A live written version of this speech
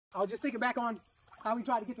I was just thinking back on how we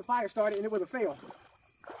tried to get the fire started and it was a fail.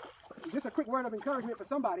 Just a quick word of encouragement for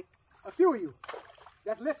somebody, a few of you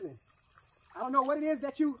that's listening. I don't know what it is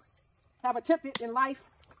that you have attempted in life,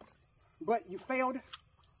 but you failed.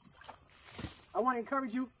 I want to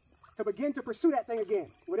encourage you to begin to pursue that thing again,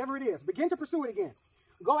 whatever it is. Begin to pursue it again.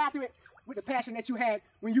 Go after it with the passion that you had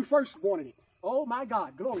when you first wanted it. Oh my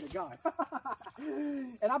God, glory to God.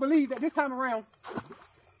 And I believe that this time around,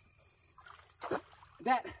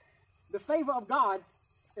 that the favor of God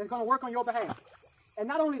is going to work on your behalf. And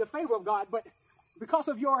not only the favor of God, but because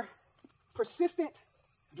of your persistent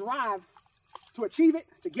drive to achieve it,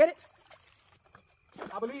 to get it,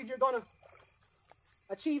 I believe you're going to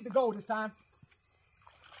achieve the goal this time.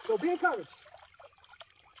 So be encouraged.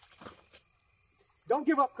 Don't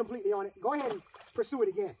give up completely on it. Go ahead and pursue it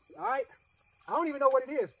again. All right? I don't even know what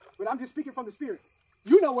it is, but I'm just speaking from the Spirit.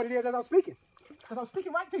 You know what it is as I'm speaking, because I'm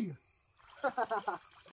speaking right to you.